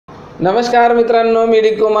नमस्कार मित्रांनो, मी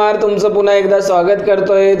डकुमार तुमचं पुन्हा एकदा स्वागत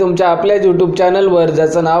करतोय तुमच्या आपल्या YouTube चॅनलवर,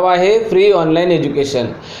 ज्याचं नाव आहे फ्री ऑनलाईन एज्युकेशन।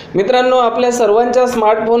 मित्रांनो, आपल्या सर्वांच्या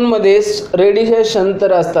स्मार्टफोनमध्ये रेडिएशन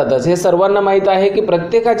तर असतातच। हे सर्वांना माहित आहे की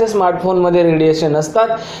प्रत्येकाच्या स्मार्टफोनमध्ये रेडिएशन असतात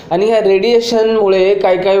आणि ह्या रेडिएशनमुळे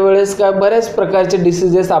काही वेळेस बऱ्याच प्रकारचे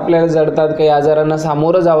डिसीजेस आपल्याला जडतात, काही आजारांना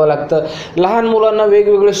सामोरं जावं लागतं। लहान मुलांना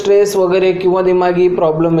वेगवेगळे स्ट्रेस वगैरे किंवा दिमागी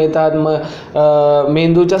प्रॉब्लेम येतात,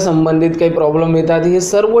 मेंदूच्या संबंधित काही प्रॉब्लेम येतात। हे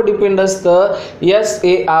सर्व डिपेंड असतं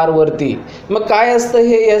SAR वरती। मग काय असतं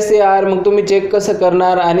हे SAR, मग तुम्ही चेक कसं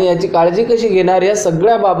करणार आणि याची काळजी कशी घेणार, या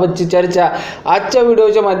सगळ्या बाबतची चर्चा आजच्या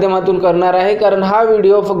व्हिडिओच्या माध्यमातून करणार आहे। कारण हा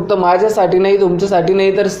व्हिडिओ फक्त माझ्यासाठी नाही, तुमच्यासाठी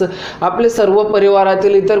नाही, तर आपले सर्व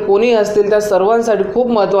परिवारातील इतर कोणी असतील त्या सर्वांसाठी खूप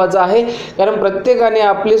महत्त्वाचा आहे। कारण प्रत्येकाने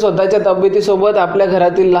आपली स्वतःच्या तब्येतीसोबत आपल्या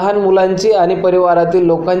घरातील लहान मुलांची आणि परिवारातील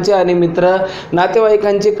लोकांची आणि मित्र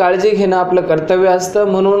नातेवाईकांची काळजी घेणं आपलं कर्तव्य असतं।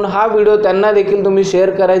 म्हणून हा व्हिडिओ त्यांना देखील तुम्ही शेअर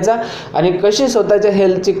करायचा आणि कशी स्वतःच्या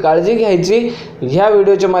हेल्थची काळजी घ्यायची ह्या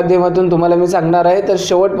व्हिडिओच्या माध्यमातून तुम्हाला मी सांगणार आहे। तर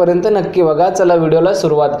शेवटपर्यंत नक्की बघा। चला व्हिडिओला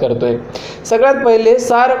सुरुवात करतोय। सगळ्यात पहिले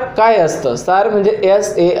SAR काय असतं? SAR म्हणजे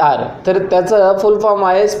SAR, तर त्याचं फुल फॉर्म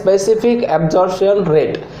आहे specific absorption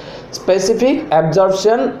rate. Specific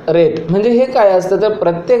absorption rate म्हणजे हे काय असतं, तर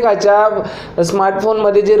प्रत्येकाच्या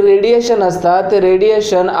स्मार्टफोनमध्ये जे रेडिएशन असतात ते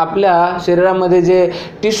रेडिएशन आपल्या शरीरामध्ये जे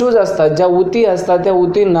टिश्यूज असतात, ज्या ऊती असतात, त्या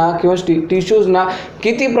ऊतींना किंवा टिश्यूजना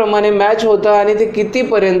किती प्रमाणे मॅच होतं आणि ते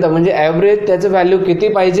कितीपर्यंत म्हणजे ॲव्हरेज त्याचं व्हॅल्यू किती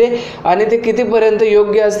पाहिजे आणि ते कितीपर्यंत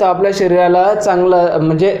योग्य असतं आपल्या शरीराला। चांगलं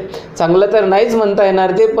म्हणजे चांगलं तर नाहीच म्हणता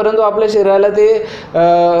येणार ते, परंतु आपल्या शरीराला ते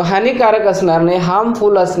हानिकारक असणार नाही,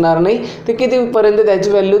 हार्मफुल असणार नाही, ते कितीपर्यंत त्याची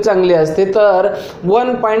व्हॅल्यू चांगली असते। तर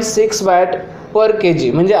 1.6 वॅट पर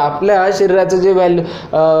kg म्हणजे आपल्या शरीराचं जे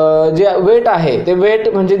जे वेट आहे ते वेट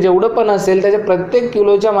म्हणजे जेवढं पण असेल त्याच्या प्रत्येक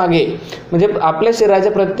किलोच्या मागे म्हणजे आपल्या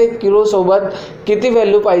शरीराच्या प्रत्येक किलो सोबत किती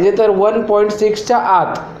व्हॅल्यू पाहिजे, तर 1.6च्या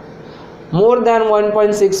आत more than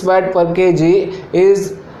 1.6 watt per kg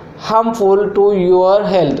is harmful to your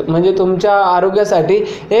health. म्हणजे तुमच्या आरोग्यासाठी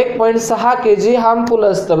 1.6 kg हार्मफुल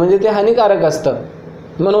असतं, म्हणजे ते हानिकारक असतं।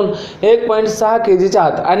 म्हणून 1.6 kgच्या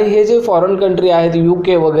आत। आणि हे जे फॉरेन कंट्री आहेत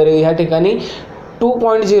UK वगैरे ह्या ठिकाणी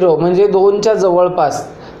 2.0 म्हणजे 2च्या जवळपास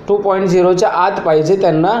 2.0च्या आत पाहिजे,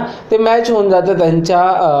 त्यांना ते मॅच होऊन जातं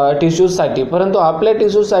त्यांच्या टिश्यूजसाठी। परंतु आपल्या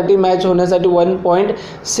टिश्यूजसाठी मॅच होण्यासाठी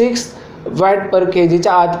 1.6 वॅट पर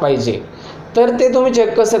kgच्या आत पाहिजे। तर ते तुम्ही चेक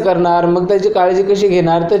कसं करणार, मग त्याची काळजी कशी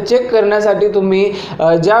घेणार, तर चेक करण्यासाठी तुम्ही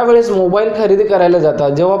ज्या वेळेस मोबाईल खरेदी करायला जाता,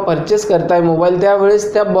 जेव्हा परचेस करताय मोबाईल,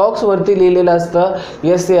 त्यावेळेस त्या बॉक्सवरती लिहिलेलं असतं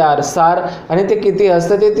SAR आणि ते किती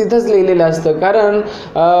असतं ते तिथंच लिहिलेलं असतं। कारण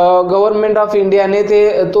गव्हर्नमेंट ऑफ इंडियाने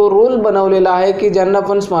तो रूल बनवलेला आहे की ज्यांना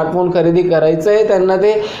पण स्मार्टफोन खरेदी करायचं आहे त्यांना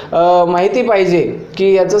ते माहिती पाहिजे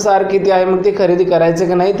की याचं SAR किती आहे, मग ते खरेदी करायचं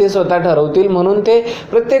की नाही ते स्वतः ठरवतील। म्हणून ते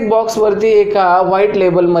प्रत्येक बॉक्सवरती एका व्हाईट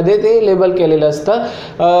लेबलमध्ये ते लेबल केलेलं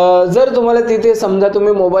असतं। जर तुम्हाला तिथे समजा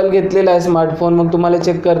तुम्ही मोबाईल घेतलेला आहे स्मार्टफोन, मग तुम्हाला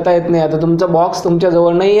चेक करता येत नाही, आता तुमचा बॉक्स तुमच्या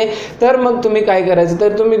जवळ नाही आहे, तर मग तुम्ही काय करायचं,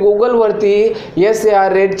 तर तुम्ही गुगलवरती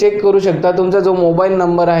SAR रेट चेक करू शकता। तुमचा जो मोबाईल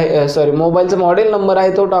नंबर आहे मोबाईलचा मॉडेल नंबर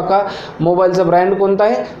आहे तो टाका, मोबाईलचा ब्रँड कोणता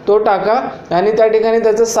आहे तो टाका आणि त्या ठिकाणी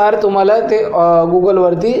त्याचं SAR तुम्हाला ते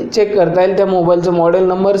गुगलवरती चेक करता येईल। त्या मोबाईलचं मॉडेल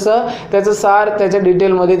नंबरसह त्याचं SAR त्याच्या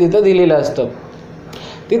डिटेलमध्ये तिथं दिलेलं असतं।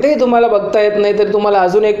 तिथेही तुम्हाला बघता येत नाही तर तुम्हाला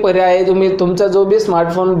अजून एक पर्याय आहे, तुम्ही तुमचा जो बी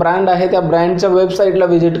स्मार्टफोन ब्रँड आहे त्या ब्रँडच्या वेबसाईटला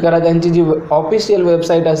व्हिजिट करा। त्यांची जी ऑफिशियल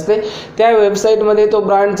वेबसाईट असते त्या वेबसाईटमध्ये तो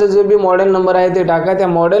ब्रँडचं जो बी मॉडेल नंबर आहे ते टाका। त्या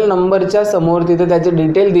मॉडेल नंबरच्या समोर तिथे त्याचे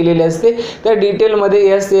डिटेल दिलेले असते, त्या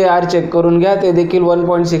डिटेलमध्ये SAR चेक करून घ्या। ते देखील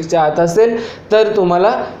 1.6च्या आत असेल तर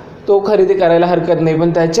तुम्हाला तो खरेदी करायला हरकत नाही, पण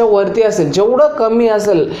त्याच्यावरती असेल जेवढं कमी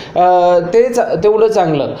असेल तेवढं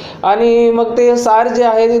चांगलं। आणि मग ते SAR जे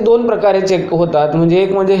आहे ते दोन प्रकारे चेक होतात, म्हणजे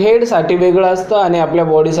एक म्हणजे हेडसाठी वेगळं असतं आणि आपल्या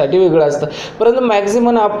बॉडीसाठी वेगळं असतं। परंतु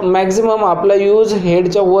मॅक्झिमम आपला यूज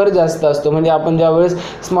हेडच्या वर जास्त असतो, म्हणजे आपण ज्यावेळेस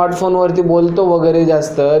स्मार्टफोनवरती बोलतो वगैरे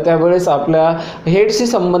जास्त त्यावेळेस आपल्या हेडशी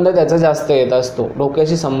संबंध त्याचा जास्त येत असतो,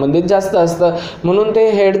 डोक्याशी संबंधित जास्त असतं। म्हणून ते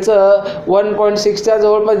हेडचं 1.6च्या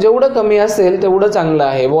जवळपास जेवढं कमी असेल तेवढं चांगलं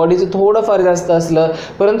आहे। बॉडीचं थोडंफार जास्त असलं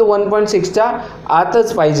परंतु 1.6च्या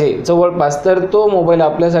आतच पाहिजे जवळपास, तर तो मोबाईल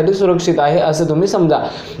आपल्यासाठी सुरक्षित आहे असं तुम्ही समजा।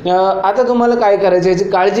 आता तुम्हाला काय करायचं, याची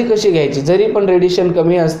काळजी कशी घ्यायची, जरी पण रेडिएशन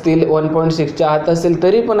कमी असतील 1.6च्या आत असेल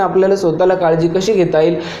तरी पण आपल्याला स्वतःला काळजी कशी घेता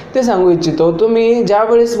येईल ते सांगू इच्छितो। तुम्ही ज्या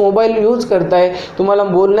वेळेस मोबाईल यूज करताय, तुम्हाला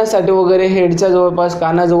बोलण्यासाठी वगैरे हेडच्या जवळपास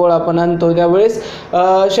कानाजवळ आपण आणतो, त्यावेळेस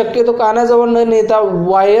शक्यतो कानाजवळ न नेता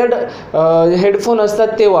वायर्ड हेडफोन असतात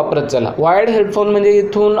ते वापरत चला। वायर्ड हेडफोन म्हणजे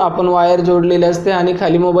इथून आपण वायर जोडलेली असते आणि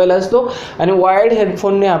खाली मोबाईल असतो आणि वायर्ड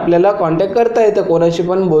हेडफोनने आपल्याला कॉन्टॅक्ट करता येतं, कोणाशी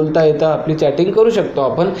पण बोलता येतं, आपली चॅटिंग करू शकतो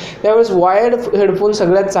आपण, त्यावेळेस वायर्ड हेडफोन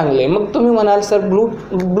सगळ्यात चांगले. मग तुम्ही म्हणाल सर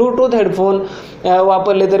ब्लूटूथ हेडफोन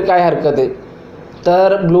वापरले तर काय हरकत आहे?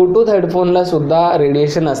 तर ब्लूटूथ हेडफोनला सुद्धा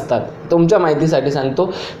रेडिएशन असतात. तुमच्या माहितीसाठी सांगतो,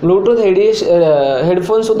 ब्लूटूथ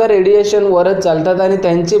हेडफोनसुद्धा रेडिएशनवरच चालतात आणि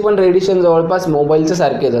त्यांची पण रेडिएशन जवळपास मोबाईलच्या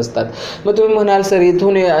सारखेच असतात. मग तुम्ही म्हणाल सर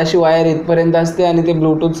इथून अशी वायर इथपर्यंत असते आणि ते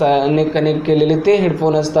ब्लूटूथने कनेक्ट केलेले ते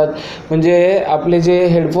हेडफोन असतात. म्हणजे आपले जे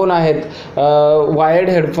हेडफोन आहेत वायर्ड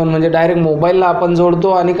हेडफोन म्हणजे डायरेक्ट मोबाईलला आपण जोडतो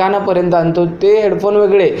आणि कानापर्यंत आणतो, ते हेडफोन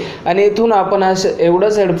वेगळे. आणि इथून आपण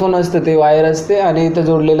एवढंच हेडफोन असतं, ते वायर असते आणि इथं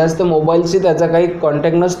जोडलेलं असतं, मोबाईलशी त्याचा काही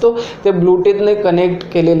कॉन्टॅक्ट नसतो, ते ब्लूटूथने कनेक्ट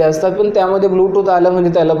केलेले असतात. पण त्यामध्ये ब्लूटूथ आलं म्हणजे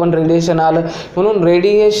त्याला पण रेडिएशन आलं, म्हणून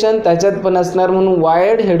रेडिएशन त्याच्यात पण असणार, म्हणून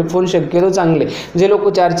वायर्ड हेडफोन शक्यतो चांगले. जे लोक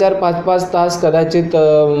 4-4, 5-5 तास कदाचित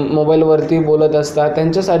मोबाईलवरती बोलत असतात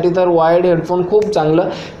त्यांच्यासाठी तर वायर्ड हेडफोन खूप चांगलं,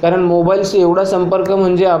 कारण मोबाईलशी एवढा संपर्क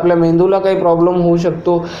म्हणजे आपल्या मेंदूला काही प्रॉब्लेम होऊ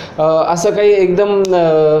शकतो. असं काही एकदम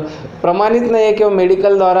प्रमाणित नाही आहे किंवा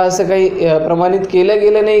मेडिकलद्वारा असं काही प्रमाणित केलं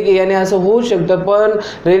गेलं नाही की याने असं होऊ शकतं, पण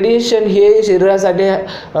रेडिएशन हे शरीरासाठी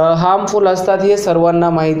हार्मफुल असतात हे सर्वांना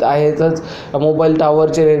माहीत आहेतच. मोबाईल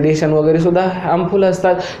टॉवरचे रेडिएशन वगैरे सुद्धा हार्मफुल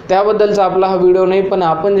असतात, त्याबद्दलचा आपला हा व्हिडिओ नाही, पण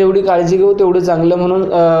आपण जेवढी काळजी घेऊ तेवढं चांगलं, म्हणून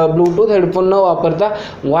ब्लूटूथ हेडफोन न वापरता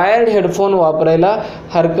वायर्ड हेडफोन वापरायला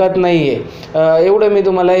हरकत नाही आहे. एवढं मी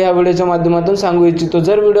तुम्हाला या व्हिडिओच्या माध्यमातून सांगू इच्छितो.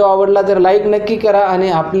 जर व्हिडिओ आवडला तर लाईक नक्की करा आणि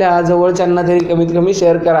आपल्या जवळच्यांना तरी कमीत कमी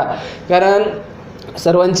शेअर करा, कारण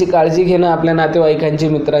सर्वांची काळजी घेणं, आपल्या नातेवाईकांची,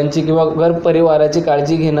 मित्रांची किंवा घर परिवाराची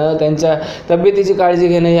काळजी घेणं, त्यांच्या तब्येतीची काळजी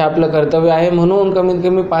घेणं हे आपलं कर्तव्य आहे. म्हणून कमीत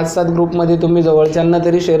कमी 5-7 ग्रुपमध्ये तुम्ही जवळच्यांना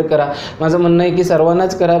तरी शेअर करा. माझं म्हणणं आहे की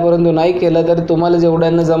सर्वांनाच करा, परंतु नाही केलं तर तुम्हाला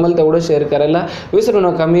जेवढ्यांना जमेल तेवढं शेअर करायला विसरू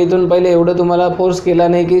नका. मी इथून पहिले एवढं तुम्हाला फोर्स केला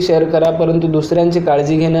नाही की शेअर करा, परंतु दुसऱ्यांची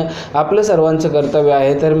काळजी घेणं आपलं सर्वांचं कर्तव्य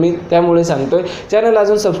आहे, तर मी त्यामुळे सांगतोय. चॅनल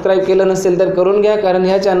अजून सबस्क्राईब केलं नसेल तर करून घ्या, कारण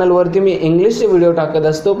ह्या चॅनलवरती मी इंग्लिशचे व्हिडिओ टाकत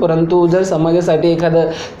असतो, परंतु जर समाजासाठी एखादं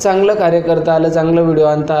चांगलं कार्य करता आलं, चांगला व्हिडिओ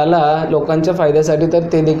आणता आला लोकांच्या फायद्यासाठी, तर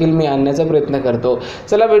ते देखील मी आणण्याचा प्रयत्न करतो.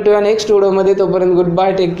 चला भेटूया नेक्स्ट व्हिडिओमध्ये, तोपर्यंत good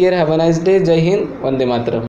bye, take care, have a nice day. Jai Hind, Vande Mataram.